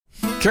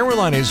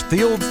Carolina's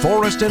Field,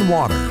 Forest, and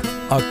Water.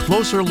 A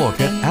closer look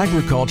at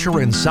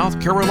agriculture in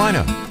South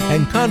Carolina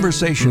and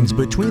conversations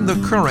between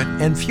the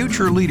current and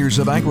future leaders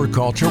of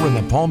agriculture in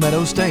the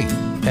Palmetto State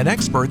and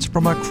experts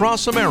from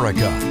across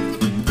America.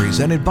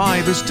 Presented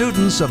by the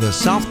students of the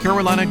South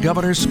Carolina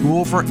Governor's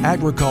School for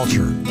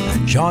Agriculture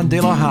at John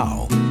De La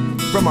Howe.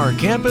 From our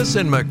campus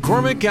in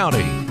McCormick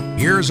County,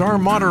 here's our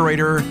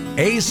moderator,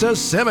 Asa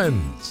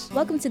Simmons.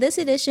 Welcome to this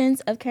edition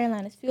of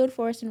Carolina's Field,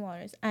 Forest, and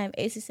Waters. I am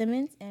Asa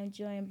Simmons, and I'm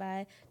joined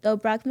by Dell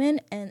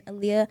Brockman and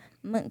Liyah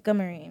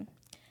Montgomery.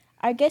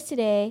 Our guest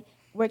today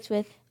works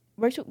with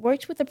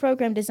a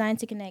program designed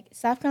to connect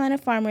South Carolina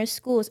farmers,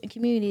 schools, and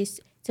communities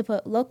to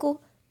put healthy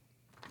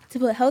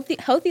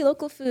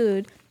local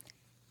food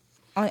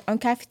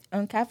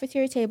on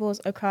cafeteria tables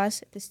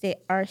across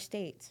our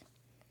state.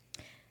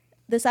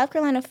 The South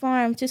Carolina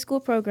Farm to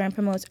School program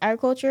promotes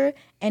agriculture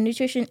and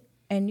nutrition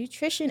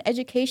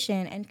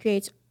education and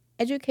creates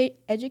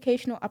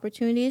educational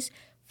opportunities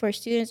for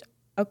students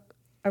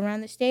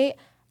around the state.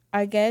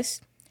 Our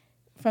guest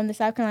from the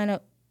South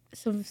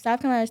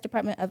Carolina's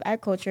Department of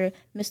Agriculture,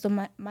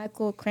 Mr.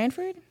 Michael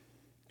Cranford.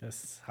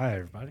 Yes. Hi,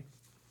 everybody.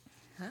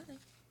 Hi.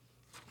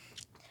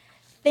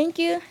 Thank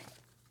you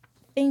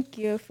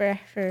for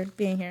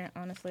being here,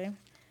 honestly.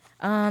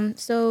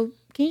 So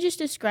can you just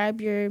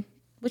describe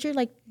what's your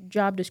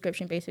job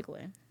description,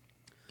 basically?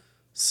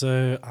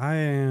 So I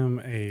am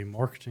a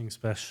marketing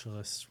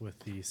specialist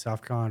with the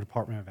South Carolina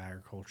Department of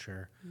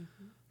Agriculture.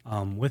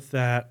 Mm-hmm. With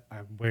that,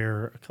 I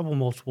wear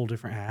multiple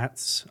different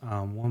hats.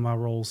 One of my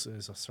roles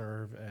is I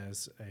serve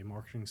as a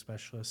marketing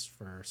specialist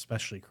for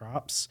specialty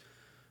crops.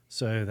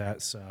 So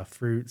that's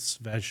fruits,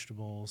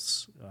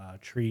 vegetables,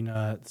 tree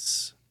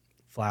nuts,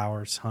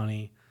 flowers,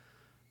 honey.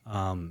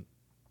 I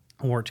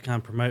work to kind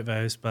of promote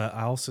those, but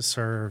I also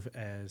serve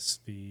as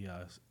the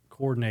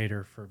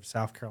coordinator for the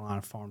South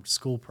Carolina Farm to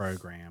School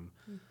program.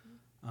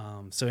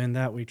 Mm-hmm. So in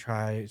that, we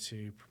try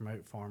to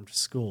promote farm to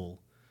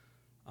school,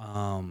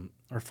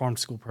 or farm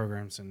to school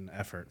programs and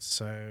efforts.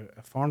 So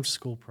a farm to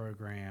school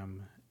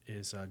program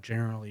is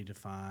generally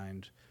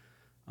defined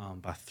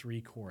by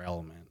three core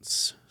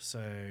elements.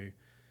 So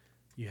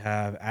you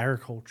have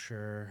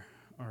agricultural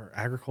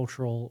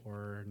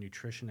or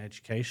nutrition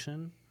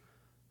education.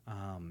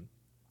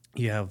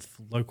 You have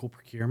local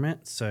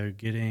procurement, so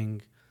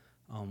getting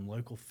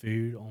local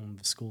food on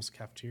the school's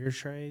cafeteria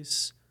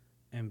trays.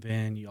 And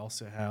then you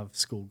also have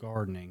school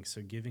gardening,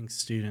 so giving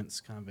students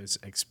kind of this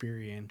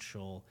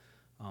experiential,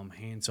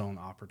 hands-on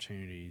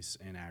opportunities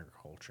in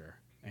agriculture.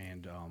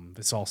 And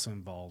this also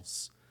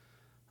involves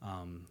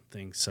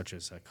things such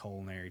as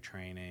culinary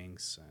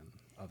trainings and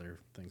other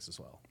things as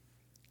well.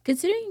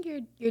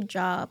 Considering your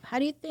job, how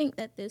do you think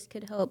that this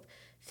could help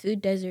food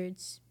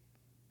deserts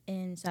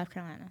in South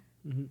Carolina?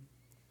 Mm-hmm.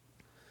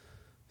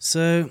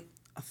 So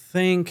I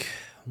think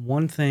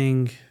one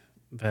thing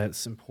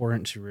that's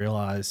important to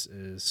realize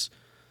is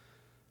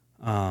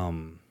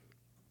buying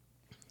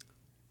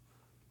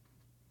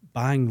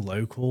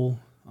local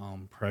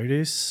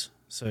produce.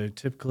 So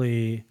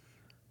typically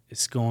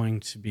it's going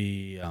to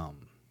be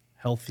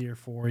healthier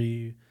for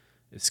you.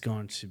 It's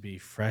going to be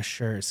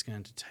fresher. It's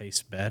going to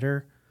taste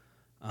better.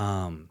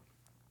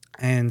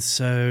 And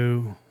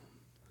so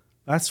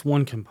that's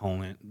one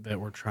component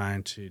that we're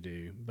trying to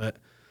do. But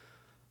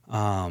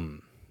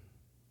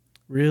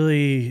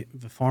really,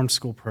 the farm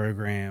school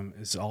program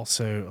is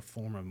also a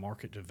form of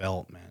market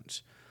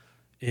development.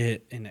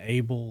 It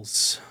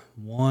enables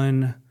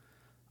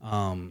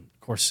of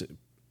course, it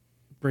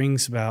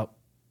brings about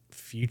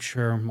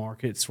future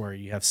markets where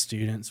you have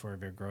students where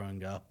they're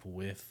growing up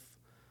with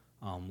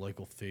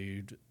local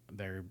food.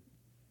 They're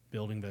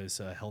building those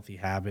healthy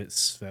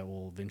habits that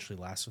will eventually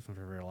last with them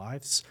for their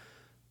lives.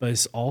 But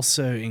it's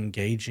also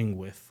engaging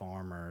with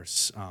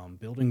farmers,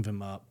 building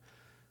them up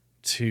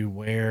to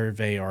where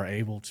they are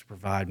able to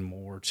provide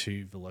more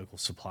to the local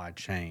supply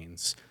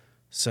chains.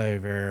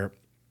 So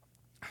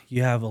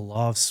you have a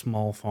lot of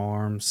small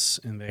farms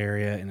in the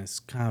area, and it's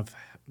kind of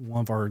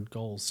one of our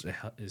goals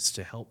is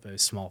to help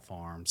those small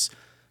farms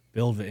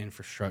build the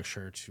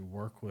infrastructure to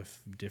work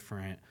with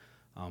different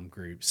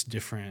groups,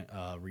 different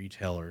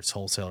retailers,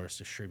 wholesalers,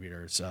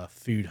 distributors,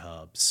 food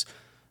hubs,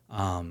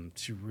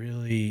 to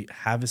really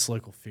have this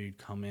local food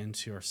come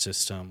into our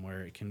system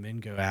where it can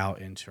then go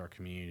out into our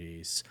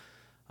communities.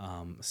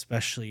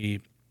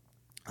 Especially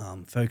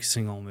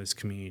focusing on those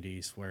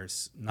communities where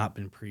it's not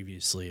been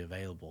previously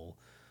available.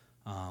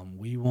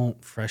 We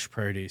want fresh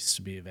produce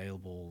to be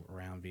available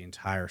around the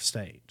entire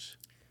state.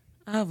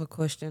 I have a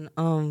question.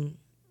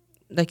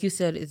 Like you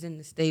said, it's in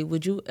the state.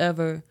 Would you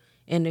ever,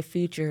 in the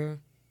future,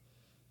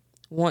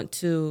 want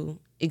to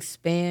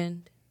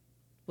expand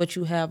what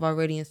you have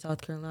already in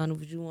South Carolina?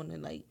 Would you want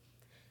to,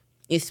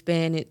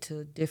 expand it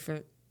to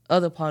different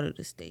other part of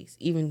the states,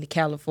 even to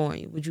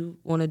California? Would you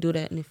want to do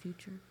that in the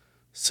future?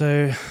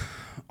 So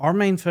our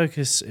main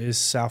focus is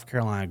South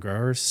Carolina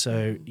growers.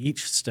 So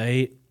each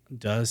state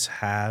does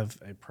have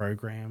a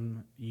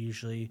program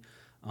usually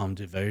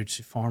devoted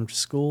to farm to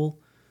school.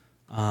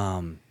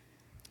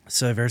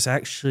 So there's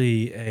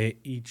actually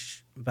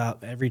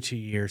about every 2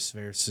 years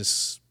there's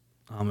this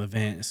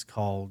event is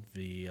called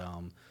the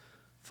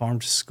Farm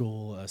to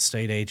School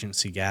State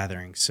Agency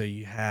Gathering. So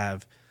you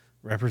have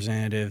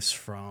representatives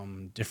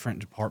from different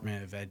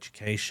Department of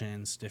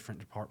Educations, different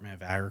Department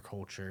of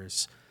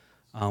Agricultures,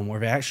 where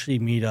they actually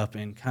meet up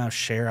and kind of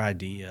share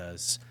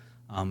ideas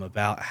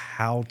about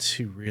how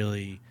to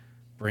really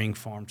bring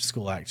farm to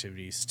school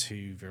activities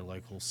to their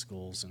local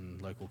schools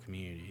and local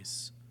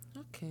communities.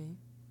 Okay.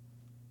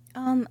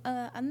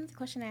 Another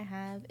question I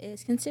have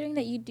is considering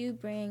that you do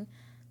bring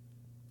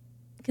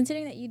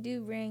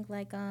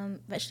like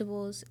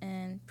vegetables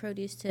and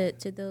produce to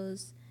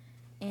those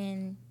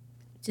in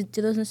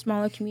those in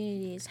smaller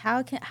communities,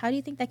 how do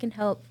you think that can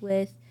help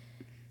with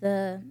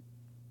the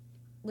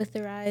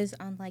rise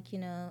on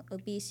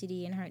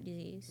obesity and heart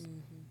disease?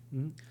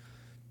 Mm-hmm.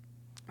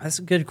 That's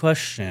a good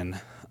question.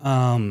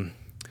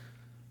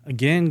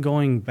 Again,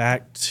 going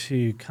back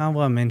to kind of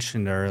what I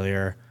mentioned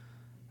earlier,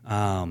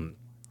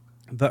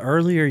 the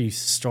earlier you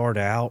start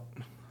out,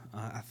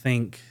 I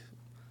think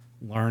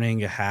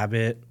learning a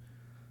habit,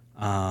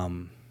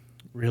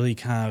 really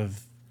kind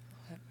of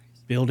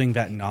building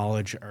that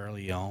knowledge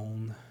early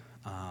on,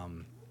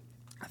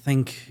 I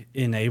think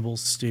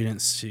enables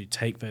students to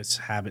take those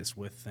habits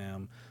with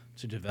them,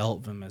 to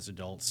develop them as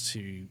adults,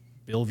 to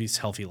build these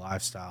healthy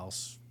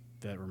lifestyles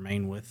that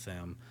remain with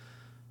them.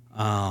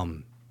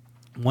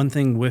 One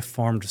thing with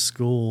Farm to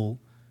School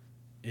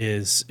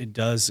is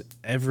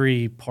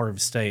every part of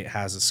the state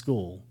has a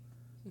school.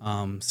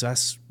 So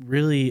that's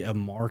really a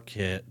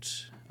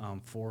market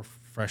for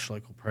fresh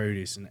local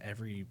produce in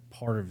every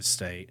part of the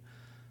state.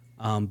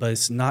 But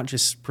it's not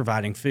just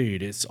providing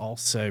food, it's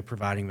also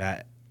providing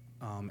that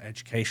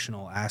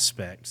educational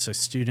aspect. So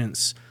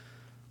students,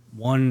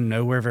 one,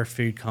 know where their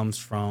food comes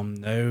from,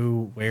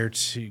 know where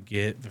to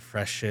get the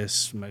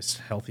freshest, most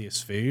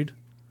healthiest food.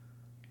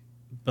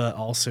 But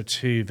also,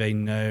 too, they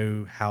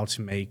know how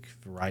to make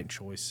the right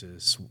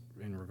choices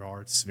in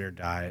regards to their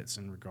diets,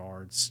 in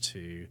regards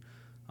to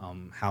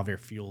how they're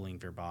fueling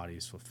their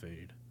bodies with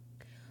food.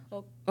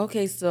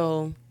 Okay,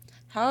 so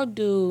how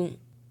do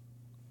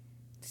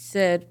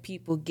said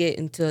people get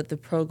into the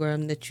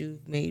program that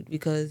you've made?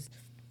 Because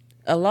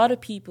a lot of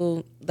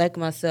people, like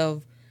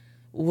myself,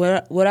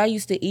 what I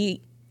used to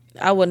eat,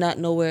 I would not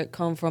know where it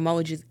come from. I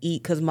would just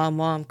eat because my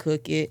mom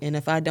cook it, and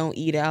if I don't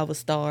eat it, I would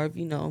starve.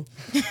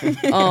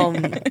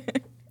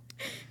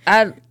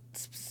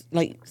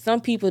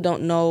 Some people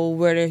don't know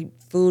where their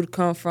food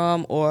come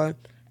from, or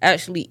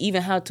actually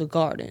even how to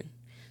garden.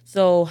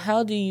 So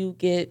how do you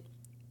get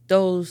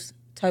those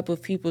type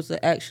of people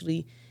to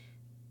actually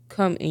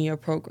come in your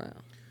program?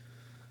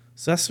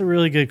 So that's a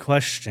really good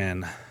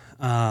question.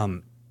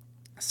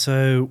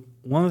 So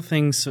one of the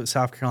things that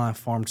South Carolina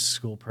Farm to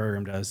School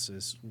program does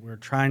is we're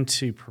trying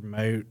to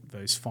promote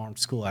those farm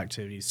to school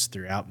activities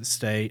throughout the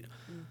state.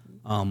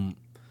 Mm-hmm.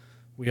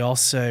 We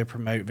also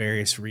promote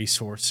various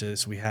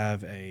resources. We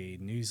have a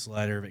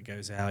newsletter that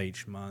goes out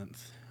each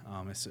month.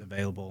 It's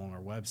available on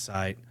our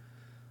website.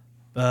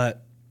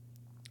 But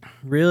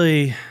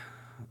really,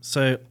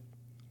 so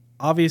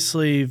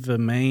obviously the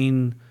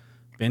main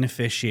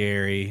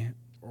beneficiary,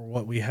 or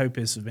what we hope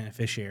is the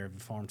beneficiary of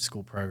the farm to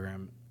school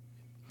program,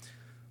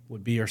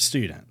 would be our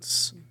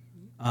students.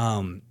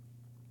 Mm-hmm.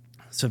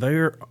 So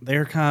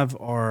they're kind of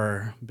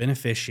our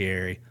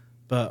beneficiary,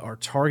 but our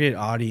target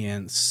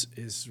audience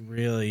is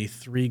really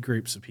three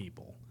groups of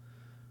people.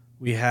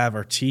 We have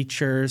our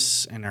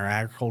teachers and our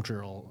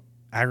agricultural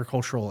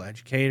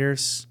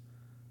educators.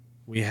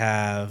 We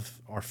have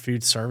our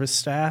food service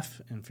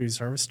staff and food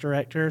service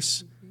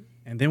directors, mm-hmm.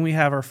 and then we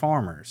have our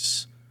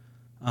farmers.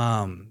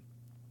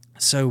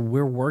 So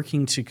we're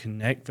working to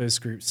connect those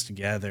groups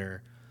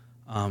together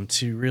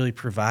to really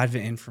provide the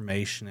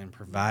information and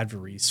provide the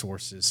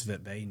resources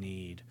that they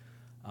need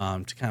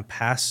to kind of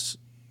pass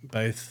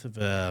both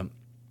the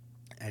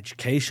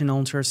education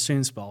on to our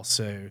students, but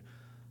also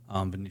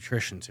the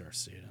nutrition to our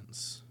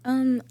students.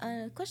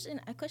 A question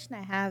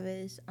I have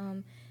is,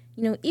 even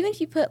if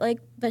you put like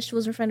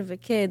vegetables in front of a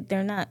kid,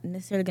 they're not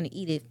necessarily going to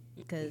eat it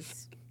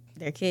because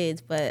they're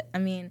kids. But I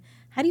mean,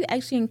 how do you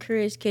actually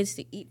encourage kids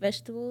to eat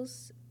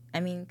vegetables?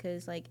 I mean,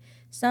 because like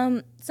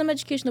some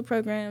educational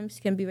programs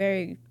can be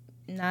very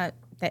not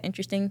that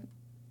interesting,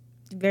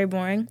 very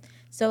boring.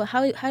 So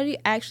how do you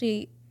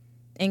actually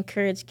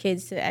encourage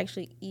kids to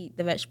actually eat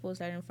the vegetables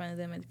that are in front of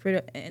them and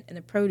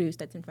the produce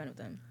that's in front of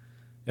them?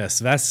 Yes,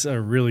 that's a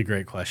really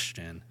great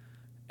question.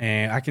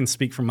 And I can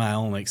speak from my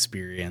own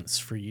experience.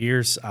 For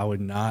years, I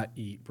would not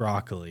eat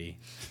broccoli.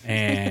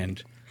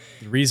 And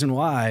the reason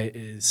why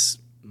is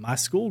my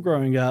school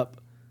growing up,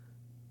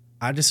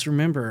 I just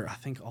remember, I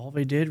think all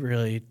they did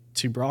really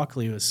to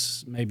broccoli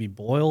was maybe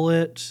boil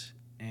it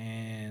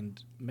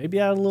and maybe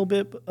add a little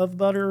bit of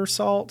butter or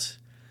salt.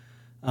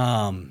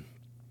 But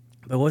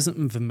it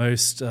wasn't the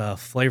most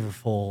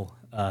flavorful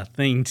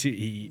thing to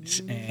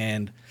eat,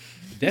 and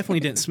it definitely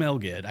didn't smell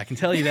good. I can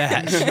tell you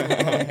that.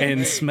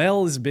 And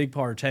smell is a big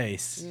part of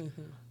taste.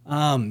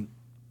 Mm-hmm.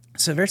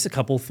 So there's a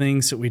couple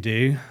things that we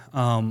do.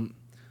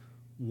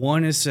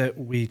 One is that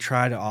we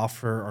try to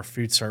offer our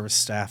food service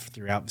staff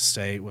throughout the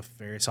state with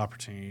various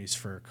opportunities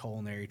for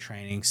culinary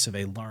training so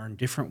they learn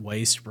different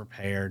ways to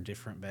prepare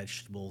different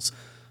vegetables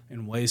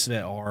in ways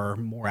that are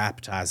more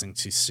appetizing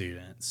to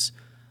students.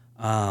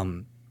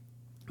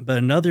 But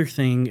another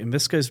thing, and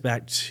this goes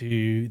back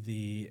to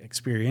the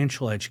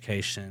experiential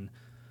education,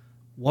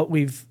 what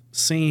we've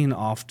seen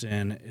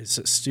often is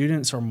that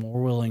students are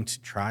more willing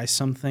to try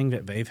something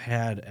that they've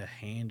had a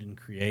hand in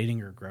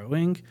creating or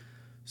growing.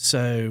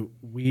 So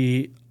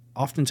we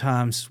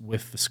oftentimes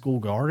with the school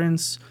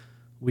gardens,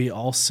 we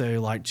also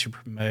like to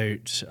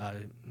promote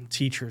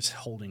teachers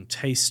holding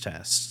taste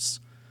tests.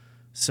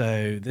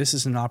 So this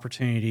is an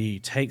opportunity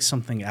to take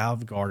something out of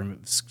the garden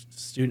that the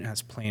student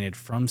has planted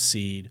from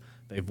seed.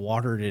 They've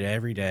watered it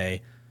every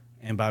day,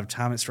 and by the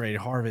time it's ready to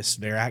harvest,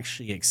 they're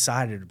actually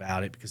excited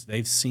about it because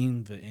they've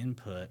seen the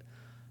input.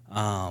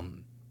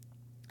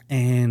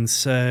 And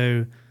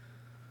so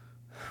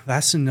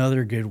that's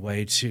another good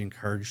way to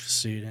encourage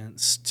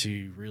students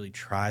to really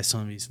try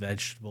some of these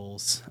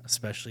vegetables,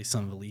 especially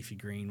some of the leafy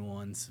green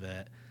ones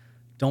that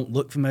don't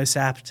look the most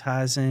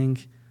appetizing.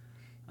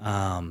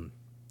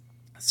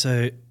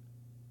 So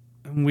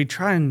we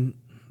try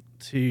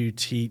to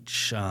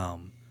teach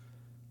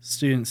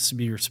students to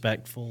be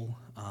respectful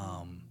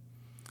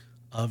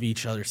of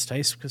each other's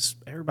taste because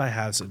everybody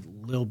has a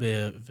little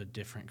bit of a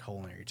different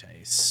culinary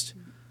taste.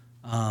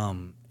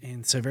 And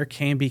so there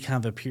can be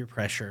kind of a peer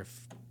pressure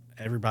if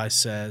everybody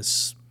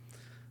says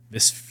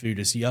this food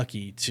is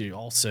yucky to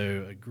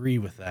also agree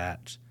with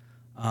that.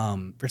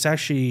 There's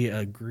actually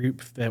a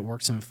group that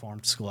works in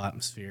farm-to-school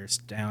atmospheres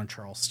down in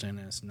Charleston,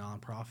 and it's a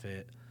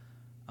nonprofit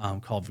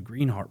called the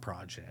Green Heart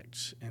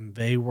Project. And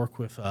they work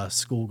with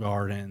school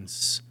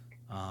gardens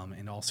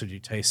and also do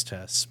taste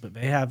tests. But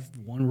they have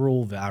one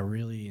rule that I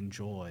really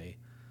enjoy.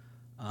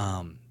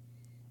 And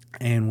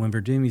when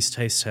they're doing these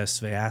taste tests,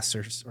 they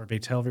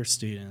tell their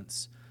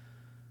students,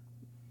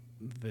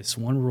 this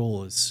one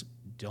rule is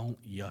don't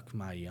yuck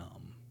my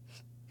yum.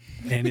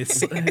 And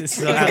it's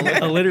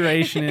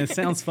alliteration, and it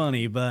sounds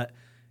funny, but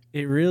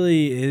it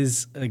really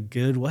is a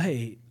good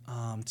way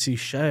to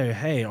show,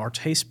 hey, our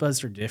taste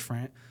buds are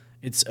different.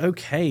 It's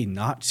okay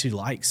not to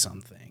like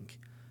something.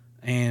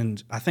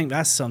 And I think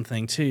that's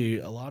something,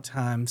 too. A lot of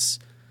times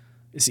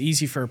it's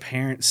easy for a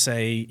parent to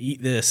say,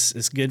 eat this,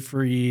 it's good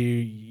for you,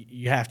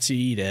 you have to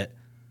eat it.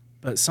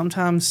 But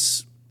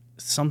sometimes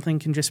something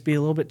can just be a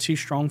little bit too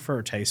strong for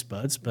our taste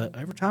buds. But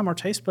over time, our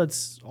taste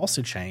buds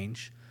also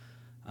change.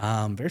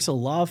 There's a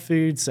lot of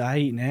foods I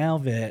eat now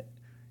that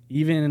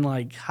even in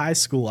like high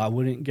school I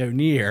wouldn't go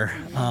near.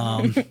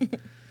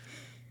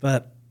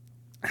 But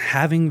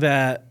having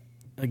that,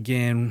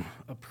 again,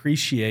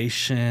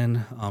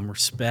 appreciation,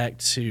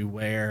 respect to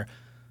where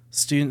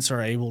students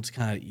are able to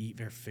kind of eat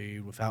their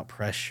food without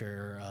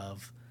pressure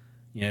of,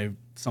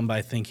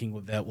 somebody thinking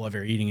that what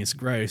they're eating is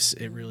gross,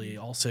 it really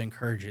also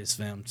encourages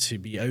them to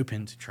be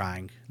open to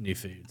trying new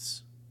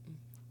foods.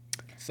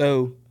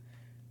 So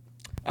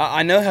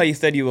I know how you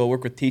said you will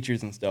work with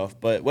teachers and stuff,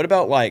 but what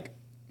about like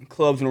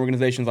clubs and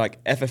organizations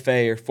like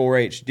FFA or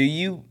 4-H? Do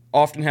you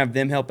often have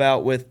them help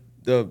out with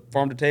the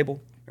farm to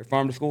table or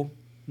farm to school?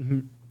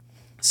 Mm-hmm.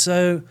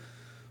 So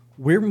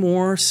we're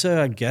more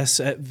so, I guess,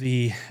 at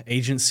the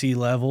agency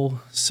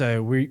level.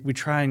 So we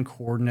try and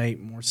coordinate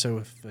more so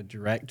with the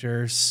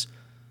directors.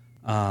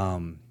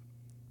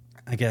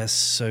 I guess,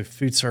 so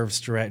food service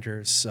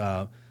directors,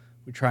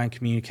 we try and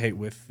communicate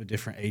with the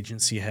different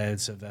agency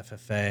heads of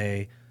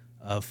FFA,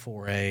 of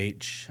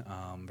 4-H.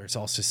 There's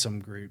also some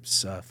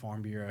groups.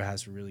 Farm Bureau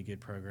has a really good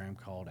program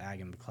called Ag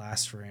in the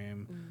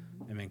Classroom.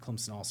 Mm-hmm. And then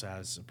Clemson also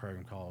has a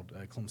program called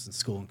Clemson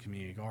School and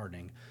Community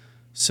Gardening.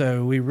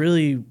 So we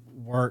really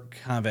work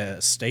kind of at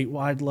a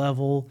statewide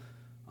level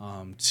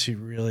to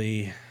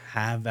really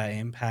have that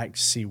impact,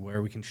 see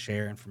where we can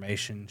share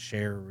information,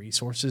 share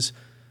resources.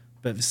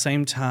 But at the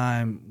same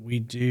time,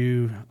 we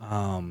do,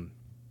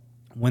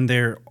 when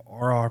there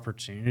are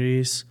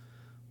opportunities,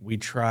 we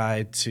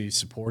try to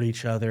support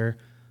each other.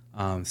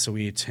 So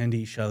we attend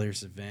each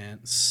other's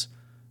events.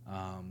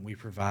 We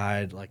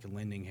provide like a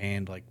lending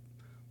hand. Like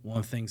one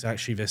of the things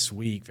actually this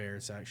week,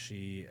 there's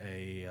actually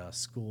a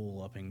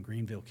school up in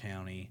Greenville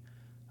County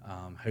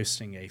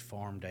hosting a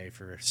farm day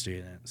for their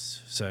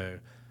students. So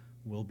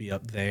we'll be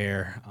up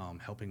there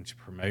helping to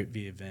promote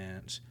the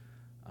event,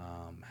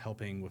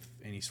 helping with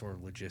any sort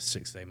of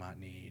logistics they might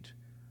need.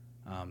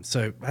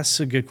 So that's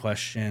a good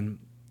question.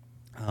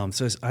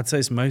 So I'd say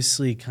it's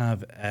mostly kind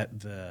of at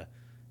the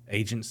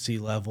agency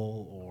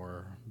level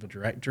or the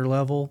director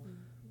level,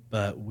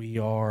 but we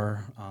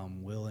are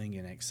willing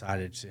and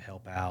excited to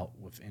help out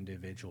with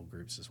individual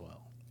groups as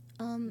well.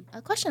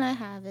 A question I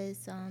have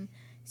is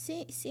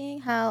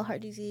seeing how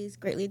heart disease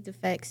greatly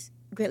affects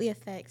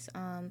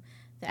the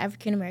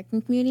African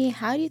American community.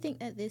 How do you think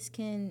that this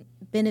can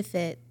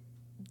benefit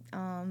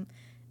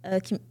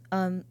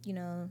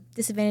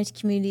disadvantaged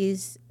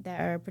communities that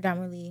are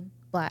predominantly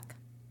Black?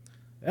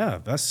 Yeah,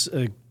 that's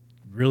a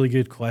really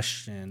good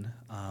question,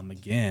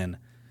 again.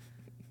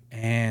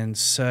 And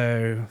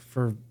so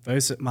for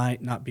those that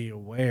might not be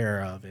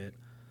aware of it,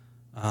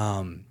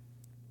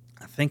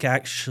 I think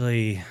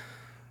actually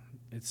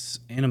it's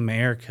in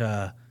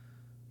America,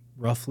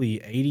 roughly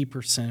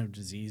 80% of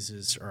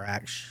diseases are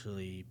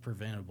actually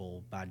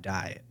preventable by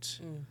diet.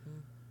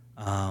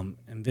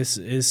 And this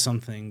is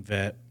something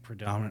that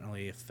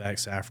predominantly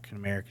affects African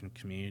American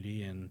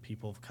community and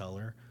people of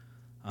color.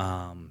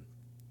 I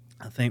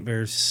think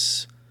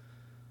there's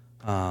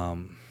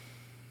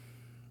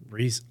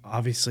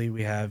obviously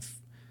we have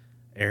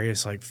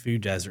areas like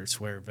food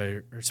deserts where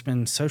there's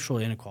been social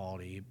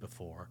inequality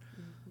before.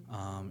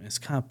 It's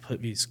kind of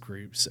put these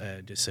groups at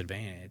a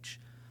disadvantage.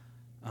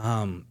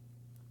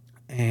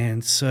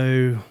 And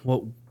so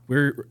what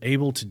we're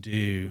able to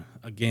do,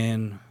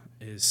 again,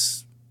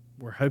 is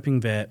we're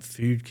hoping that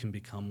food can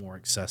become more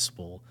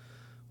accessible.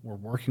 We're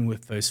working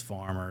with those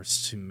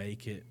farmers to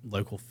make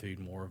local food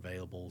more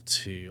available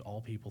to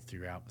all people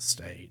throughout the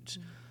state.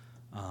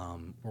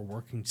 We're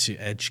working to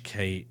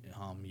educate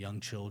young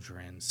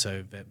children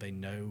so that they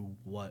know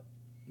what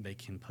they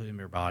can put in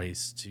their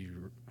bodies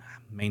to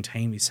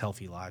maintain these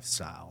healthy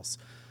lifestyles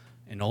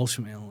and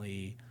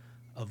ultimately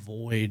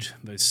avoid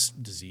those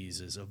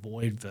diseases,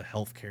 avoid the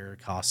healthcare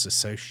costs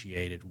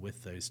associated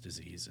with those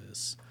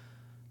diseases.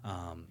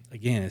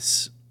 Again,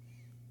 it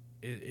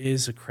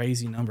is a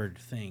crazy number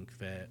to think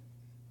that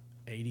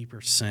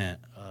 80%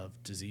 of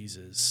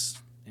diseases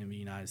in the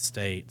United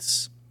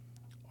States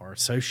are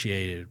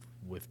associated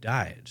with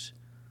diet.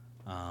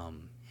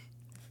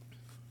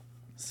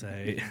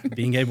 So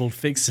being able to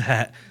fix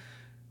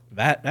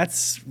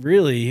that's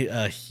really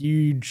a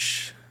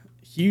huge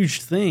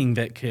thing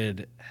that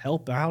could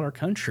help out our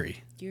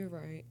country. You're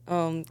right.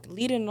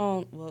 Adding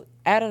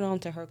on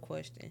to her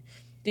question,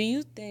 do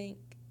you think,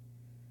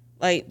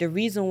 like, the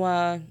reason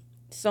why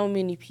so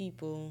many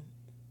people,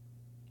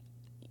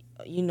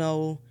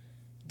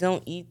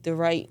 don't eat the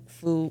right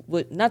food,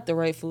 not the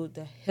right food,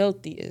 the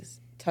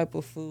healthiest type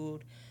of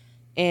food,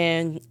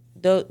 and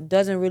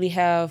doesn't really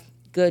have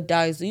good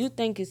diets, do you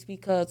think it's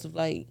because of,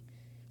 like,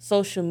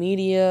 social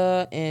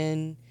media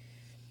and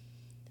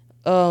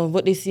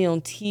what they see on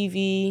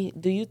TV?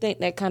 Do you think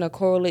that kind of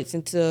correlates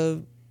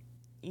into,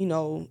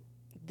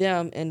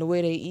 them and the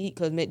way they eat?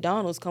 Because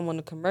McDonald's come on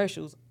the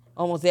commercials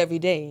almost every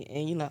day,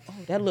 and you're like, oh,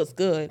 that looks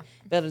good,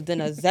 better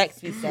than a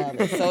Zaxby's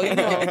salad. So,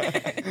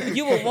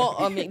 you would want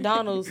a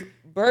McDonald's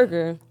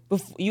burger,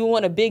 you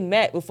want a Big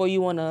Mac before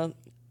you want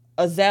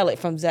a salad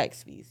from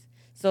Zaxby's.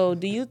 So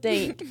do you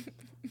think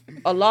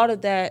a lot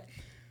of that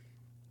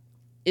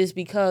is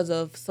because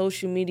of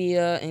social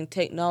media and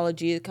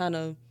technology? It kind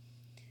of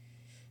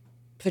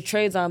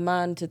portrays our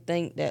mind to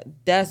think that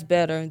that's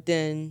better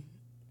than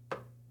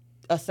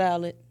a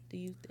salad, do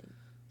you think?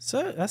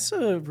 So that's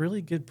a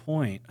really good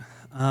point.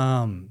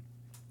 And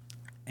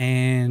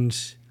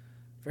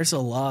there's a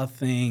lot of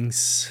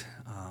things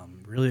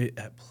really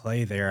at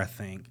play there, I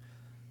think.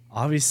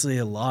 Obviously,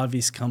 a lot of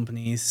these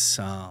companies,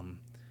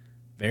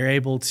 they're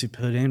able to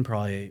put in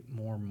probably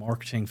more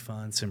marketing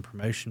funds and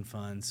promotion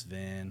funds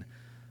than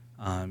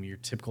your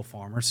typical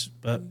farmers.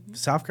 But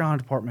South Carolina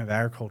Department of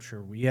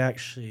Agriculture, we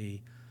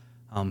actually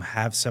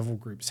have several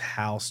groups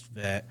housed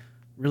that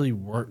really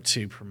work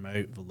to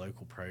promote the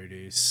local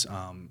produce.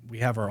 We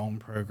have our own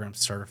program,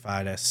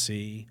 Certified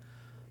SC,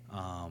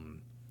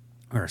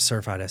 or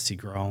Certified SC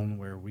Grown,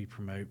 where we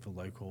promote the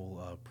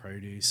local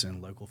produce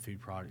and local food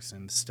products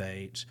in the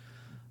state.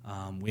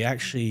 We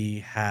actually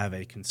have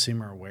a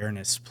consumer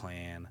awareness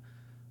plan,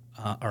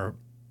 or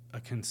a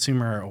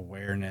consumer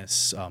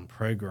awareness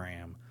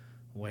program,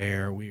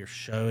 where we are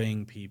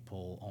showing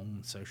people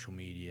on social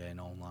media and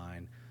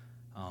online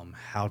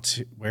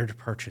where to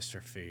purchase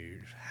their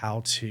food,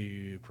 how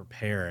to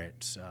prepare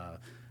it,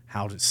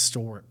 how to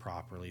store it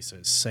properly so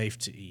it's safe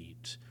to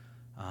eat.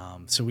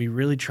 So we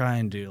really try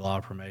and do a lot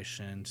of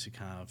promotion to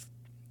kind of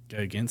go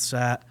against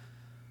that.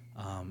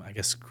 I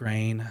guess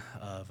grain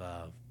of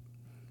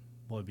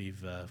what would be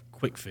the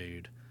quick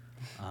food,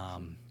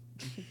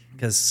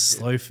 because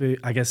slow food,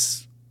 I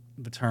guess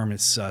the term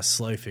is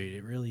slow food.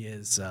 It really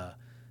is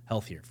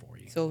healthier for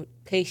you. So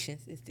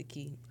patience is the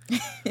key.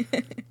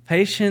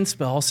 Patience,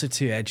 but also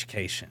to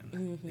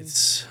education.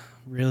 It's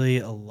really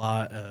a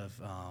lot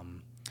of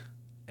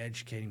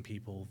educating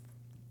people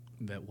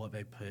what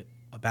they put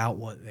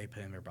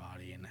in their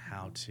body and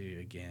how to,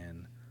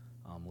 again,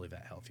 live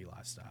that healthy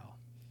lifestyle.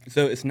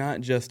 So it's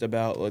not just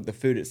about like the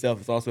food itself;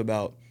 it's also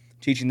about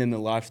teaching them the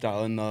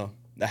lifestyle and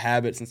the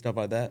habits and stuff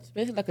like that. It's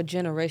basically like a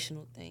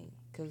generational thing,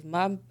 because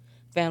my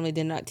family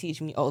did not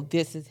teach me, oh,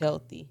 this is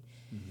healthy.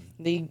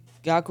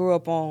 I grew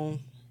up on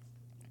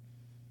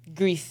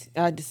grease.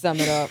 I had to sum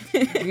it up,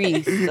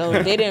 grease.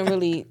 So they didn't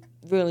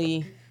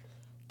really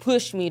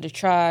push me to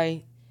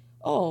try,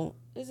 oh,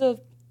 there's a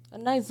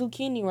nice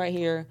zucchini right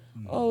here.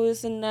 Oh,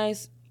 it's a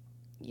nice,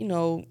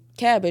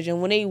 cabbage.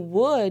 And when they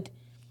would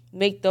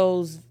make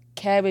those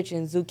cabbage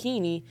and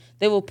zucchini,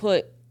 they will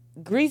put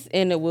grease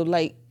in it with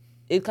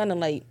it kind of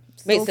makes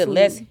it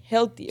less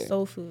healthier.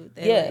 Soul food.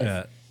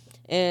 Yeah.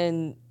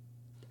 And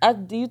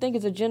do you think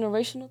it's a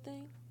generational thing?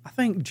 I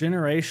think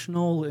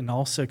generational and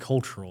also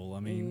cultural.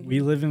 I mean, we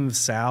live in the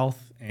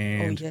South,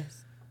 and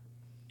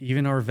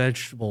even our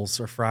vegetables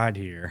are fried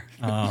here.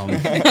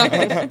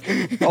 Okra.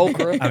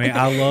 I mean,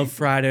 I love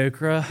fried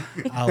okra.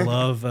 I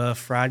love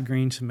fried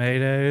green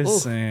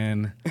tomatoes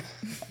and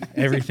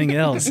everything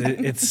else.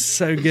 It's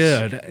so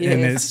good. And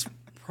Yes. it's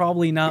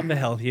probably not the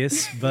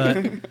healthiest,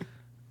 but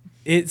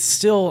it's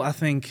still, I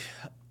think,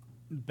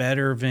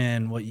 better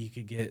than what you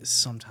could get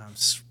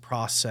sometimes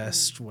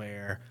processed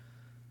where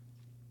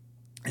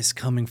it's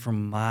coming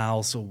from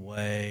miles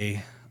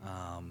away.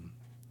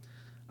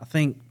 I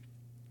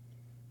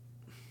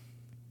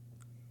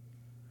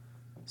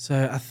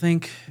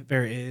think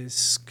there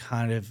is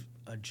kind of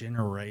a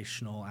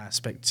generational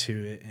aspect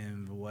to it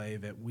in the way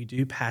that we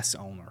do pass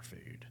on our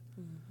food.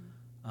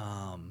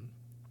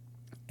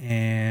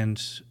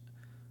 And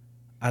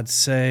I'd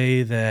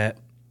say that,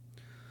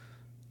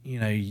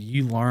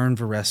 you learn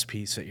the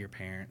recipes that your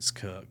parents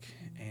cook.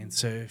 And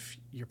so if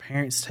your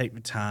parents take the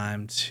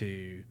time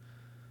to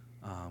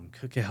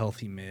cook a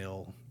healthy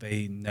meal,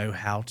 they know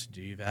how to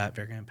do that.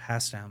 They're going to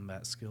pass down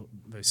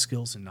those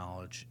skills and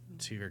knowledge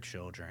to their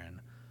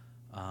children.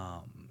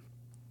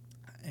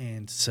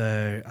 And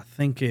so I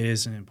think it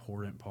is an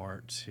important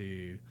part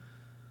to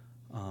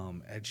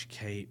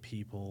educate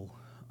people,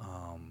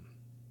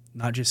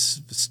 not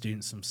just the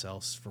students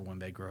themselves for when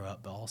they grow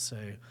up, but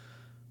also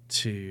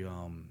to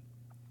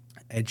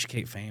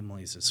educate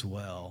families as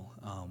well.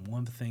 One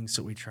of the things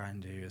that we try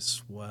and do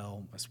as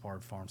well as part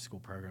of farm school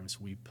programs,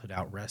 we put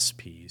out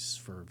recipes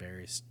for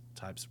various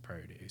types of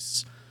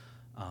produce.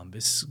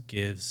 This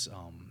gives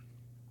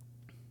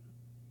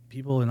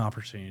people an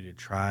opportunity to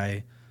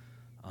try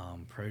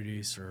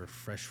produce or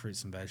fresh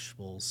fruits and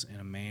vegetables in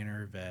a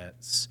manner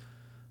that's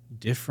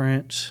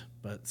different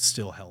but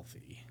still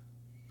healthy.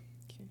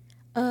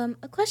 A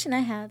question I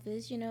have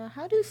is,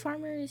 how do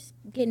farmers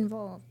get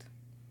involved?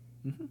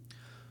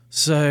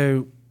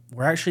 So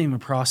we're actually in the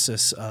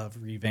process of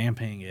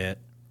revamping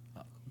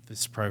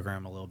this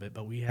program a little bit,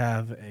 but we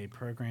have a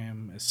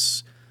program,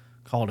 it's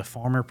called a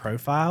farmer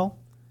profile.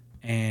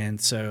 And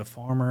so a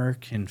farmer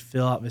can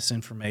fill out this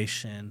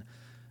information.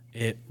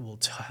 It will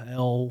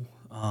tell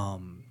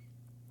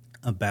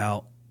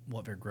about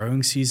what their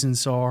growing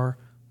seasons are,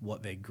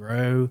 what they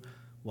grow,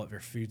 what their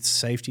food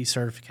safety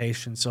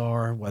certifications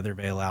are, whether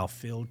they allow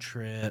field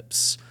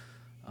trips,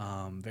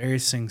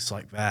 various things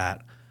like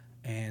that.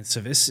 And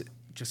so this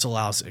just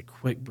allows a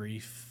quick,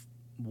 brief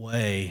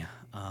way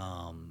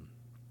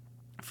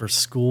for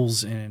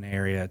schools in an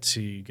area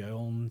to go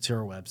onto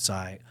our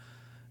website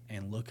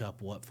and look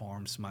up what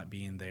farms might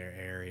be in their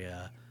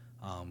area,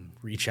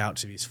 reach out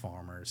to these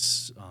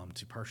farmers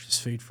to purchase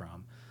food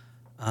from,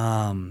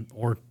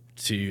 or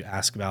to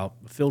ask about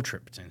a field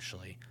trip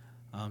potentially.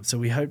 So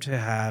we hope to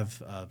have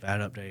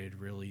that updated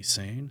really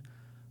soon.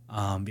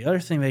 The other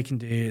thing they can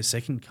do is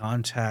they can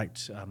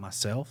contact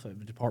myself at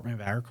the Department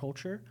of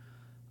Agriculture,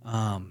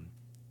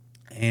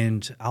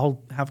 and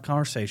I'll have a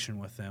conversation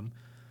with them.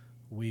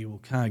 We will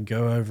kind of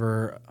go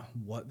over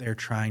what they're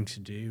trying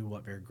to do,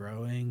 what they're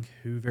growing,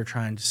 who they're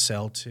trying to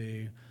sell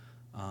to.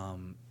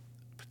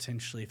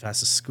 Potentially, if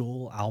that's a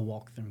school, I'll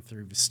walk them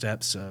through the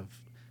steps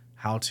of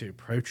how to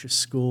approach a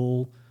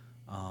school,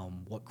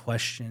 what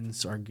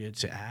questions are good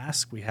to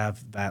ask. We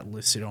have that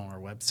listed on our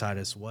website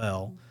as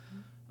well.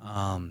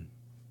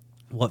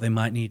 What they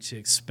might need to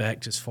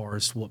expect as far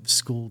as what the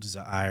school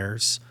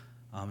desires.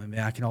 And then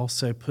I can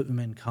also put them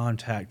in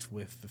contact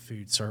with the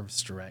food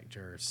service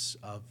directors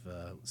of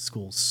the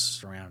schools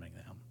surrounding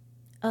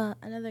them.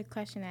 Another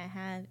question I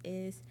have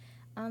is,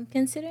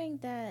 considering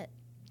that,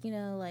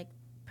 like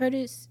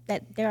produce,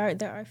 that there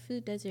are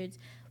food deserts,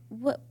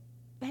 what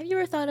have you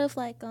ever thought of,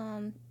 like,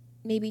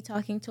 maybe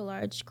talking to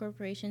large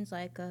corporations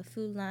like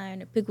Food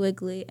Line or Pig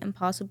Wiggly and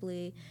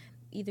possibly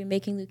either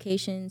making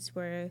locations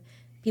where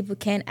people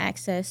can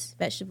access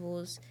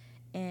vegetables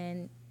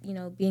and,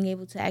 being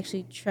able to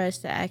actually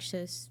trust the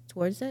access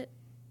towards it?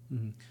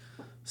 Mm-hmm.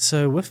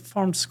 So with the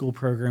farm school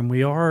program,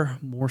 we are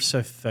more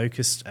so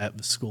focused at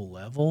the school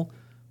level,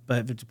 but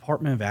at the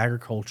Department of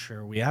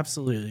Agriculture, we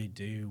absolutely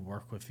do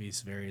work with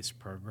these various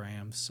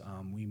programs.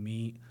 We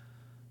meet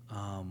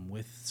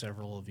with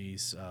several of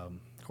these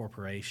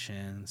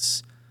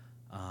corporations.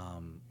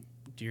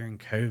 During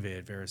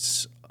COVID,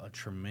 there's a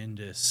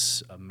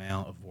tremendous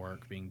amount of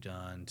work being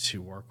done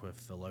to work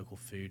with the local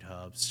food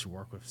hubs, to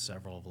work with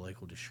several of the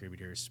local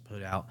distributors to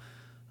put out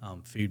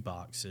food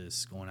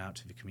boxes going out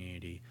to the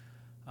community.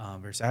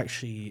 There's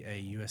actually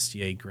a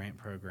USDA grant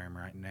program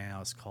right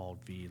now. It's called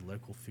the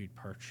Local Food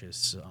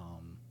Purchase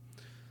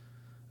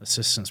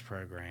Assistance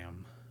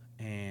Program.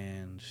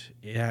 And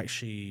it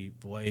actually,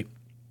 the way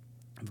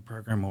the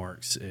program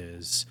works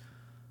is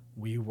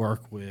we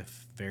work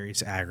with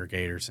various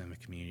aggregators in the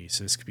community.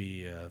 So this could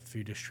be a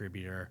food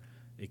distributor,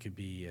 it could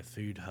be a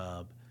food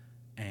hub.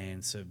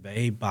 And so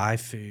they buy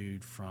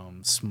food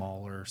from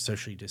smaller,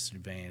 socially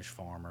disadvantaged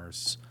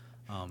farmers.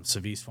 So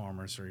these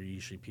farmers are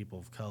usually people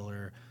of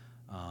color,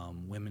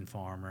 women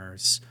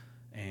farmers,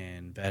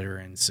 and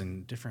veterans,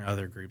 and different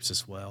other groups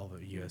as well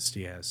that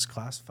USD has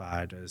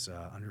classified as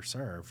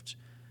underserved.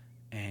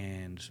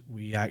 And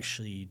we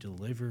actually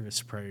deliver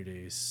this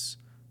produce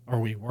or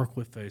we work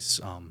with those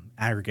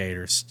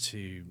aggregators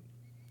to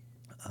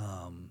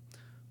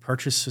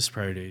purchase this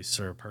produce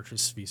or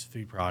purchase these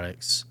food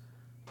products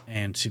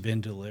and to then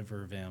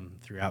deliver them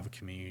throughout the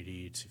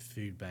community to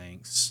food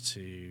banks,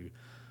 to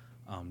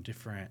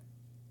different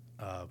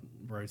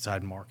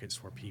roadside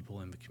markets where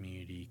people in the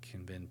community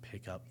can then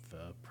pick up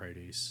the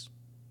produce.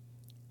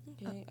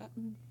 Okay.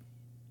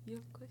 You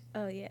have a question?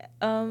 Oh yeah.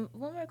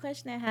 One more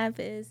question I have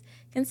is,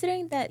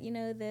 considering that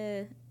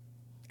the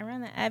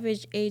around the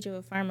average age of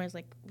a farmer is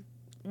like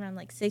around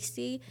like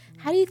 60,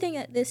 how do you think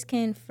that this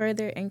can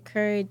further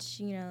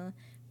encourage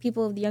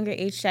people of the younger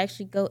age to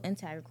actually go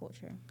into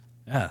agriculture?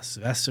 Yeah, so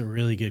that's a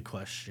really good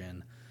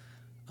question.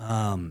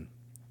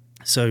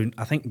 So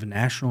I think the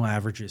national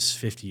average is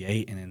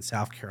 58, and in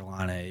South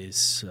Carolina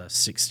is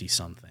 60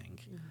 something.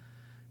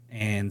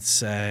 And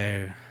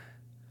so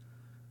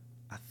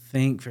I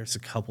think there's a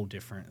couple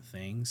different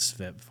things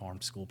that the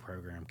farm school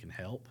program can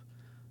help.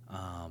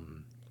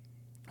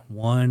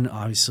 One,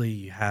 obviously,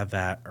 you have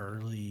that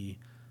early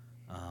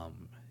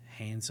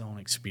hands-on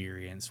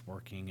experience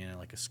working in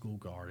like a school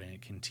garden.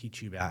 It can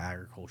teach you about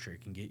agriculture.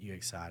 It can get you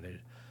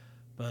excited.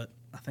 But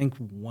I think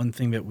one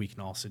thing that we can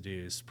also do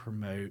is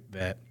promote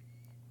that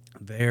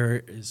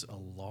there is a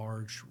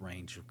large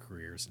range of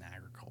careers in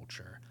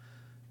agriculture.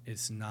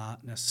 It's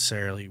not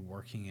necessarily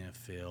working in a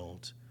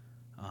field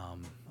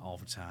all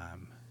the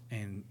time.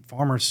 And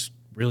farmers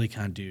really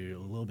kind of do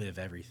a little bit of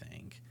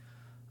everything.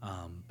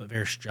 But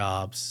there's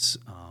jobs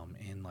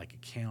in like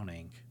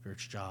accounting,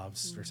 there's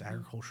jobs, there's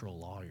agricultural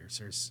lawyers,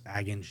 there's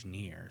ag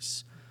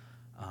engineers,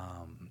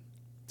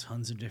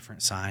 tons of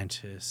different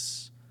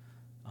scientists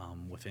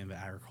within the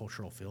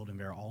agricultural field, and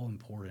they're all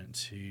important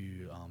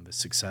to the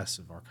success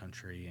of our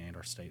country and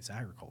our state's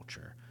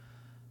agriculture.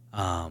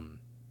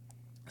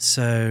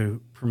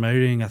 So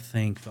promoting, I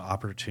think, the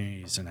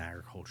opportunities in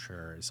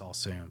agriculture is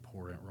also an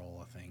important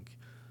role, I think,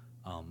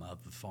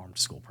 of the farm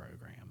to school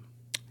program.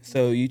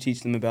 So you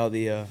teach them about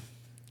the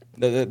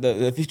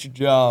future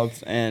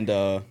jobs and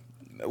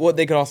what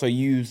they could also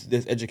use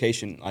this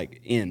education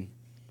like in,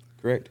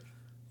 correct?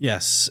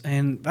 Yes,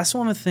 and that's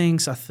one of the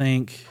things I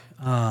think.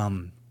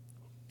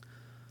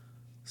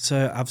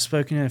 So I've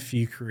spoken at a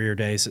few career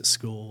days at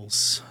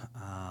schools.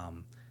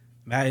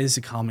 That is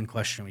a common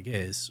question we get: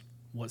 is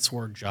what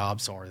sort of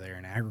jobs are there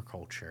in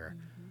agriculture?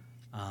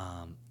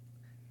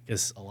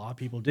 Because a lot of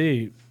people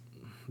do,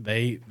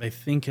 they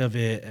think of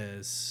it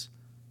as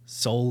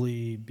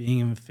solely being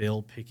in the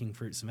field picking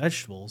fruits and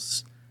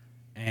vegetables,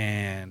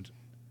 and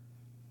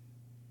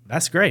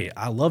that's great.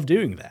 I love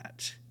doing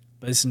that,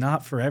 but it's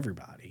not for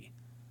everybody.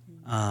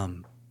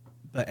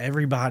 But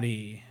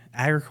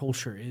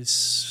agriculture is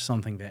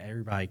something that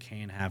everybody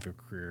can have a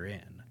career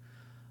in.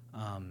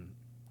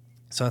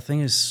 So I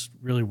think it's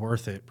really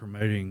worth it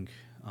promoting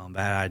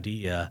that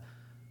idea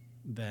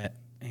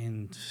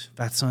and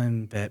that's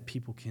something that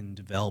people can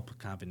develop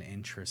kind of an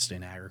interest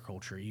in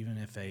agriculture, even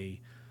if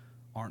they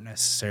aren't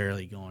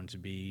necessarily going to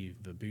be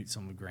the boots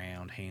on the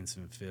ground, hands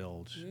in the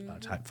field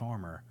type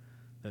farmer,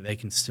 that they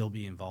can still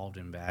be involved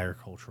in the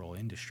agricultural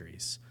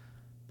industries.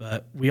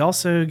 But we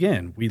also,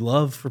 again, we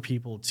love for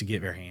people to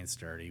get their hands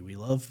dirty. We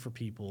love for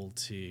people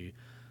to,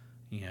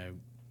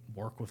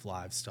 work with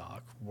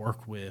livestock,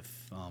 work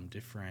with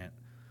different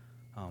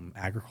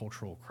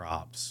agricultural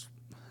crops,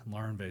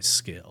 learn those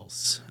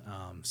skills.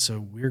 So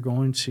we're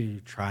going to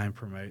try and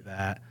promote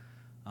that.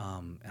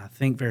 I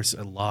think there's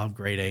a lot of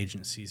great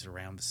agencies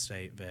around the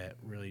state that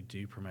really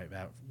do promote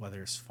that,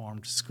 whether it's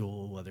farm to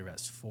school, whether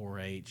that's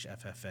 4-H,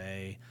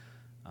 FFA,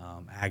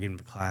 ag in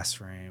the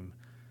classroom.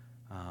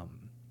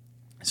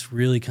 It's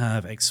really kind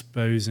of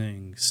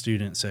exposing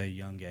students at a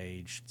young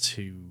age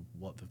to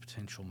what the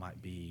potential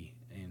might be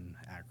in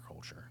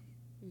agriculture.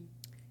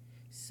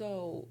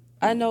 So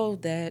I know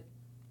that,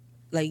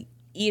 like,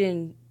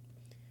 eating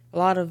a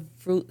lot of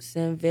fruits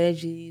and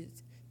veggies,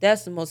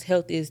 that's the most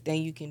healthiest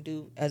thing you can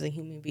do as a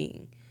human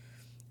being.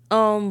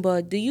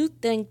 But do you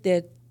think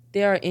that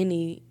there are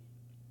any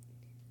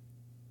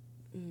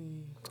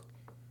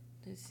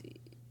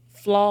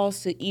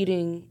flaws to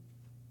eating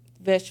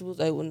vegetables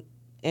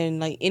and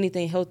like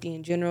anything healthy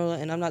in general?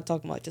 And I'm not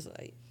talking about just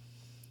like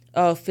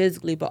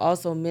physically, but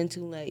also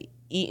mental, like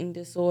eating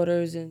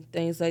disorders and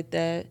things like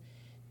that.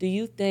 Do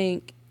you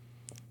think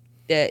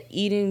that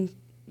eating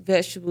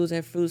vegetables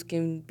and fruits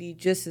can be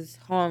just as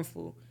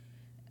harmful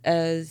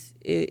as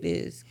it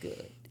is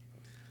good?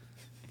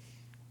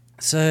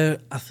 So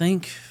I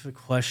think the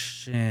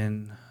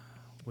question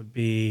would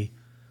be,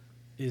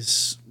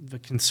 is the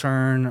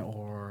concern,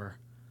 or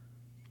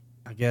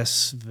I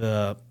guess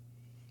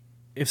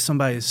if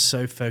somebody is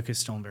so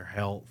focused on their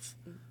health,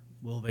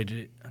 will they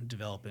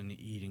develop an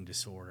eating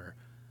disorder?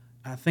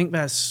 I think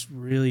that's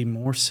really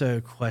more so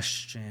a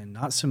question,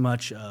 not so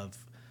much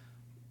of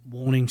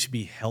wanting to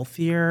be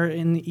healthier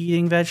in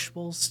eating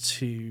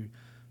vegetables,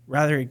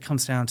 rather it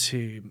comes down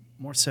to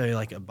more so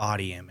like a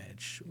body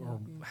image or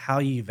how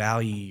you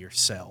value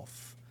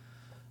yourself.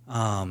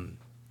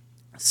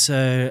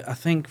 So I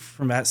think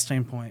from that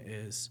standpoint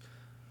is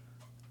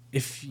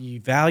if you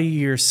value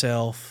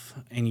yourself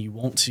and you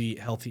want to eat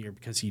healthier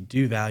because you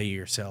do value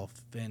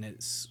yourself, then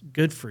it's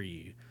good for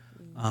you.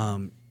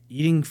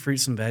 Eating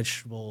fruits and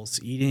vegetables,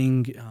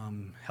 eating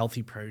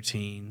healthy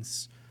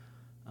proteins,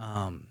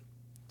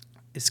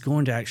 it's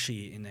going to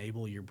actually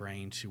enable your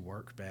brain to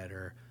work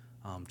better,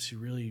 to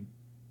really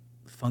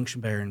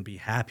function better and be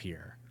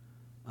happier.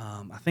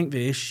 I think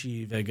the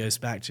issue that goes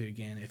back to,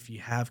 again, if you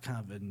have kind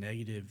of a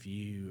negative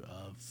view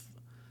of,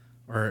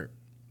 or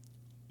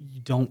you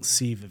don't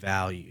see the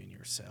value in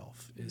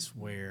yourself, is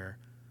where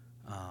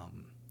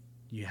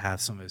you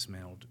have some of those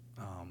mental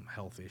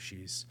health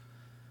issues.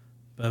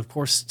 But of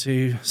course,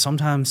 too,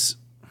 sometimes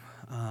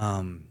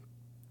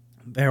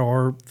there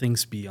are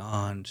things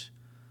beyond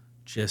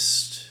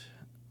just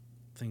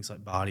things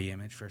like body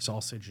image. There's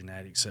also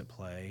genetics at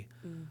play.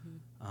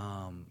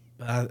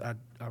 But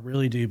I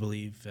really do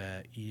believe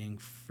that eating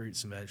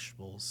fruits and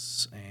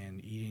vegetables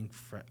and eating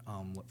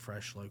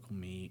fresh local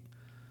meat,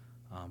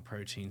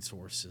 protein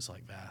sources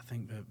like that, I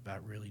think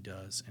that really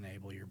does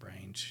enable your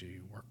brain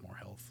to work more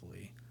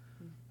healthfully.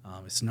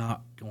 It's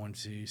not going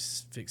to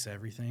fix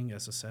everything.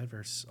 As I said,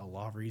 there's a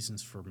lot of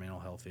reasons for mental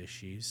health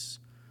issues.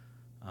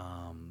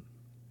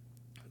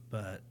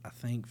 But I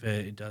think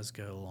that it does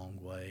go a long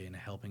way in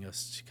helping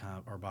us to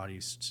our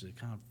bodies to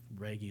kind of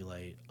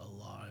regulate a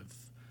lot of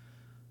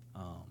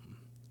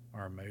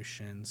our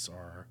emotions,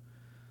 or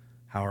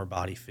how our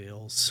body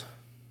feels.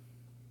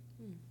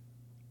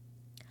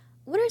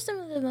 What are some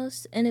of the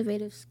most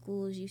innovative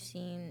schools you've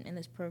seen in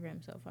this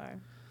program so far?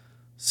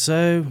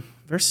 So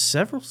there's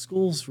several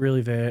schools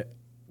really that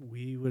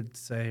we would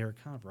say are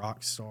kind of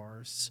rock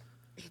stars.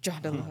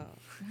 John Dell.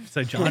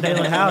 So John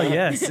Dell,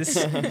 yes,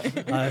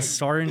 this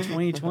started in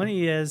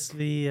 2020 as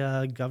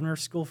the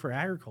Governor's School for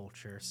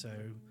Agriculture. So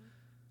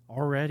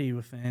already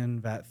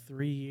within that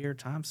 3-year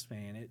time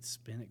span, it's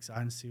been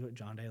exciting to see what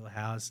John Dell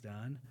has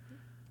done.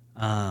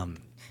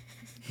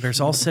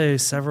 There's also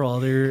several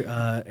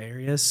other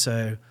areas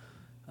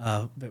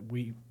that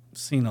we've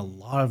seen a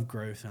lot of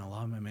growth and a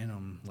lot of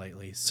momentum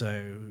lately.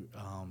 So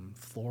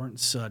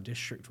Florence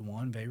District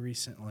 1, they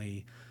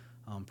recently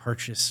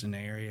purchased an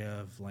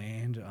area of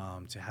land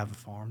to have a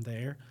farm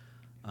there.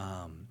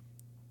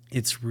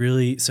 It's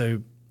really,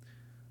 so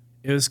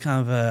it was kind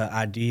of an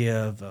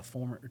idea of a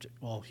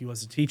he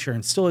was a teacher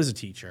and still is a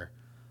teacher.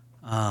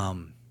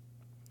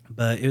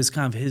 But it was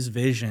kind of his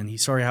vision. He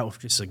started out with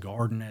just a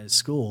garden at his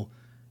school,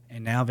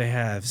 and now they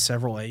have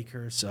several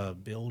acres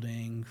of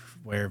building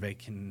where they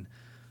can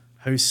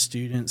host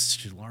students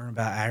to learn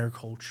about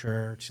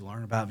agriculture, to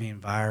learn about the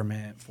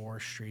environment,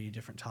 forestry,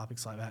 different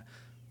topics like that.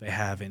 They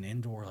have an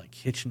indoor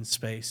kitchen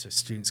space so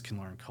students can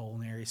learn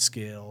culinary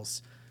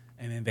skills,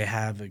 and then they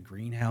have a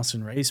greenhouse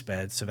and raised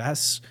beds. So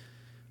that's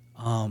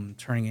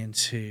turning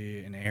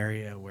into an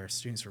area where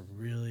students are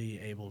really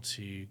able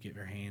to get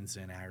their hands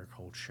in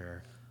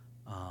agriculture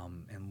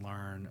and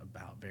learn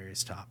about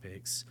various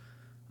topics.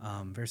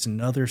 There's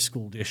another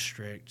school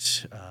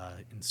district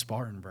in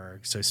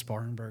Spartanburg, so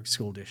Spartanburg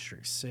School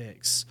District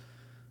 6.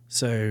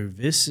 So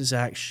this is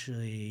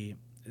actually,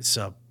 it's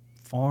a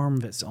farm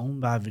that's owned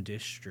by the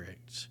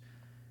district,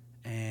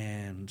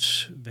 and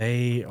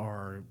they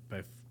are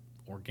both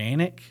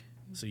organic,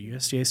 so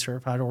USDA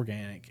certified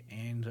organic,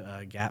 and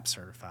GAP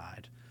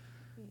certified.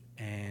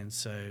 And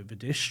so the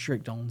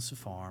district owns the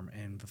farm,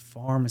 and the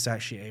farm is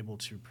actually able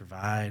to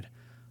provide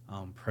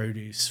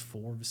produce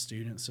for the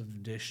students of the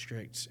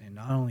district. And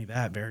not only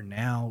that, they're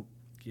now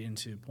getting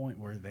to the point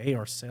where they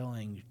are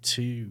selling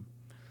to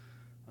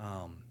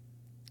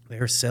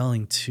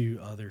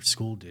other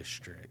school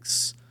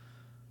districts,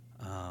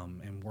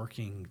 and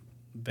working.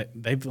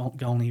 They've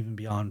gone even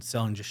beyond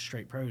selling just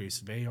straight produce.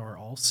 They are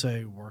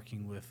also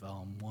working with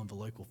one of the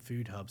local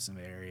food hubs in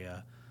the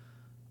area,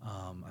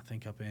 I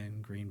think up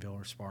in Greenville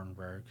or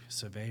Spartanburg.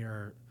 So they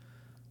are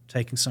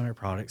taking some of their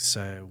products.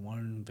 So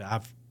one that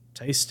I've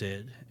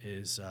tasted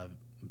is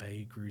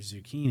they grew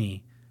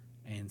zucchini,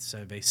 and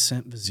so they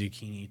sent the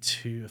zucchini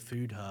to a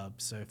food hub.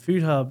 So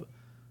food hub,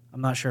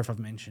 I'm not sure if I've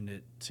mentioned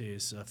it too,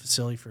 is a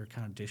facility for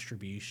kind of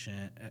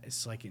distribution.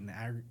 It's like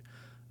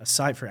a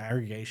site for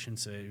aggregation,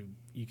 so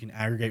you can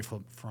aggregate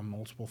from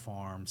multiple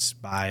farms,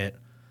 buy it.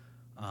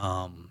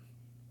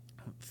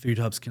 Food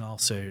hubs can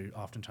also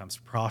oftentimes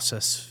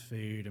process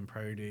food and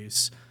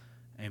produce,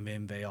 and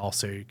then they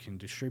also can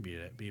distribute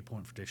it, be a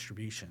point for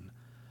distribution.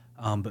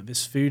 But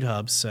this food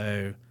hub,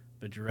 so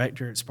the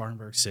director at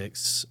Spartanburg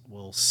 6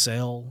 will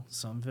sell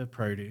some of the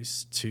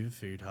produce to the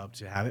food hub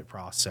to have it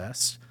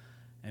processed,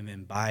 and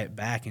then buy it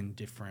back in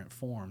different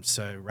forms.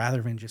 So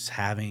rather than just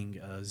having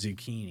a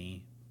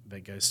zucchini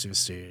that goes to the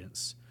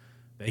students,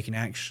 they can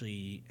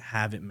actually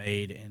have it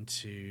made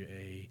into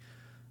a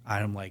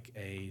item like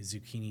a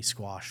zucchini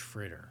squash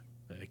fritter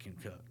that they can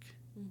cook.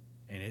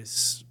 And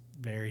it's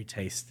very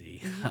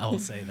tasty, I will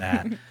say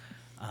that.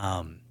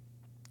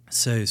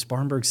 So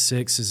Spartanburg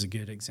 6 is a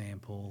good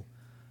example.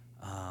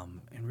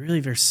 And really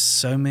there's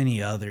so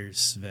many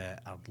others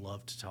that I'd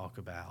love to talk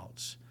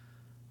about.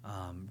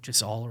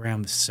 Just all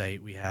around the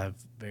state, we have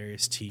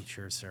various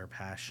teachers that are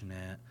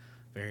passionate,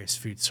 various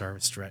food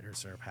service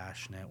directors that are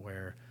passionate,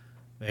 where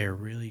they are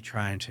really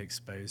trying to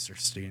expose their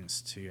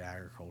students to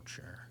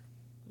agriculture.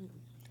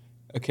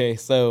 Okay,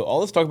 so all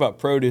this talk about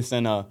produce,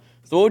 and so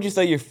what would you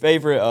say your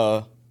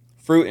favorite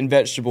fruit and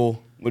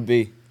vegetable would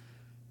be?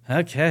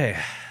 Okay,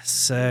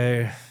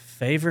 so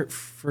favorite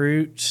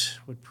fruit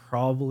would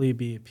probably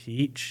be a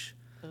peach.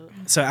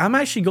 So I'm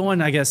actually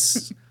going, I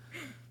guess,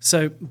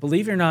 so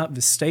believe it or not,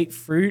 the state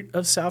fruit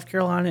of South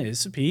Carolina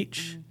is a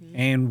peach.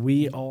 And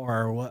we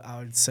are what I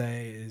would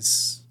say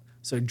is,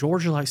 so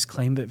Georgia likes to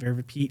claim that they're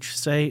the peach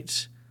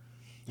state.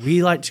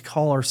 We like to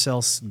call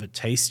ourselves the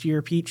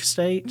tastier peach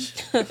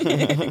state.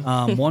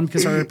 One,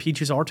 because our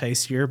peaches are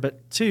tastier,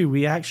 but two,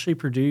 we actually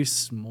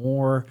produce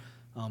more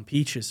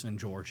peaches than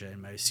Georgia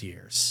in most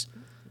years.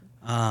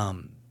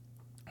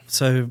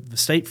 So the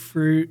state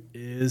fruit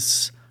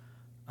is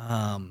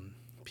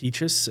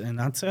peaches, and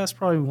I'd say that's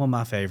probably one of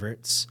my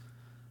favorites.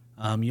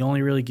 You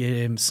only really get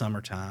it in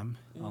summertime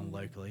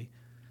locally.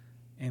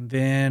 And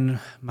then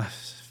my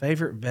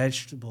favorite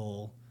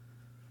vegetable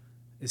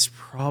is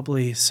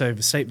probably, so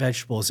the state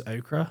vegetable is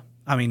okra.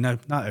 I mean, no,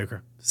 not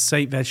okra.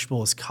 State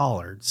vegetable is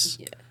collards.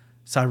 Yeah.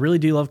 So I really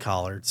do love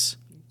collards,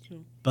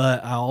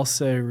 but I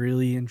also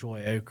really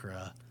enjoy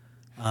okra.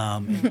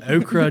 And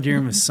okra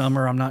during the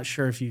summer, I'm not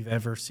sure if you've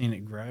ever seen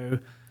it grow.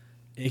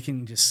 It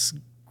can just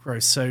grow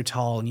so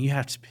tall, and you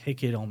have to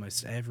pick it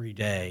almost every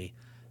day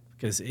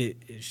because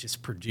it's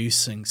just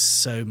producing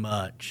so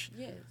much.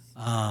 Yes.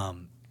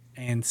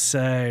 And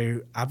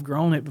so I've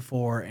grown it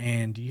before,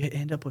 and you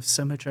end up with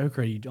so much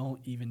okra, you don't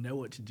even know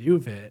what to do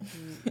with it.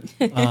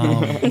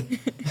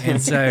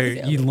 And so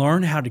you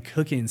learn how to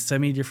cook it in so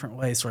many different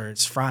ways, where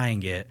it's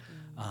frying it,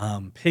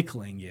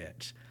 pickling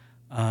it.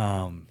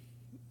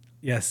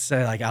 Yes,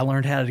 so like I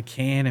learned how to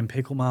can and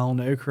pickle my own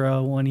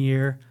okra one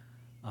year.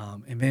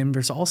 And then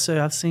there's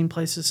also, I've seen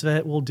places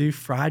that will do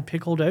fried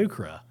pickled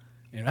okra,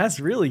 and that's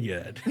really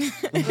good. So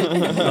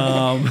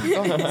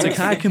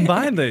kind of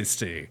combine those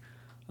two.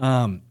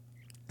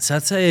 So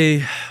I'd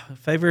say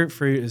favorite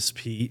fruit is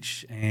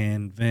peach,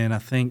 and then I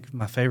think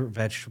my favorite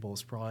vegetable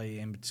is probably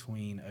in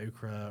between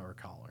okra or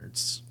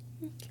collards.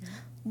 Okay.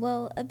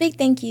 Well, a big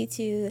thank you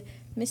to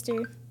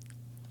Mr.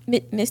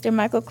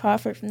 Michael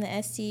Cranford from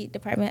the SC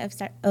Department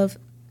of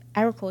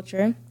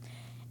Agriculture,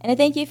 and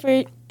thank you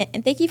for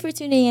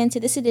tuning in to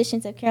this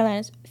edition of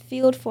Carolina's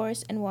Field,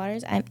 Forest, and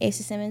Waters. I'm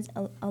Asa Simmons,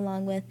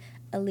 along with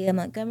Liyah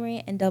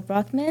Montgomery and Dell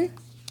Brockman.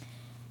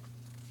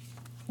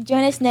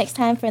 Join us next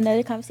time for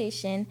another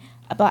conversation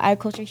about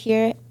agriculture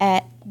here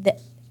at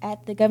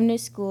the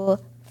Governor's School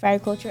for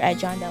Agriculture at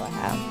John Dell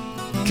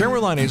Howe.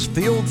 Carolina's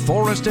Field,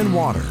 Forest, and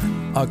Water.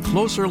 A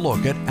closer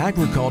look at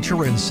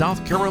agriculture in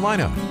South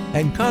Carolina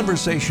and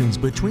conversations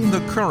between the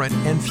current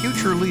and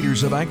future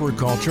leaders of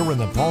agriculture in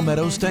the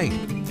Palmetto State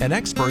and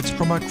experts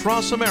from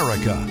across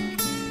America.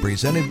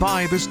 Presented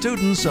by the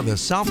students of the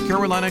South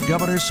Carolina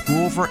Governor's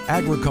School for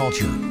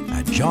Agriculture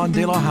at John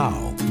Dell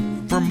Howe.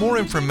 For more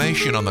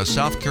information on the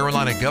South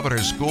Carolina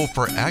Governor's School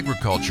for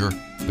Agriculture,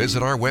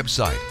 visit our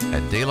website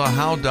at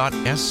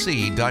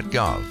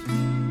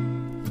delahowe.sc.gov.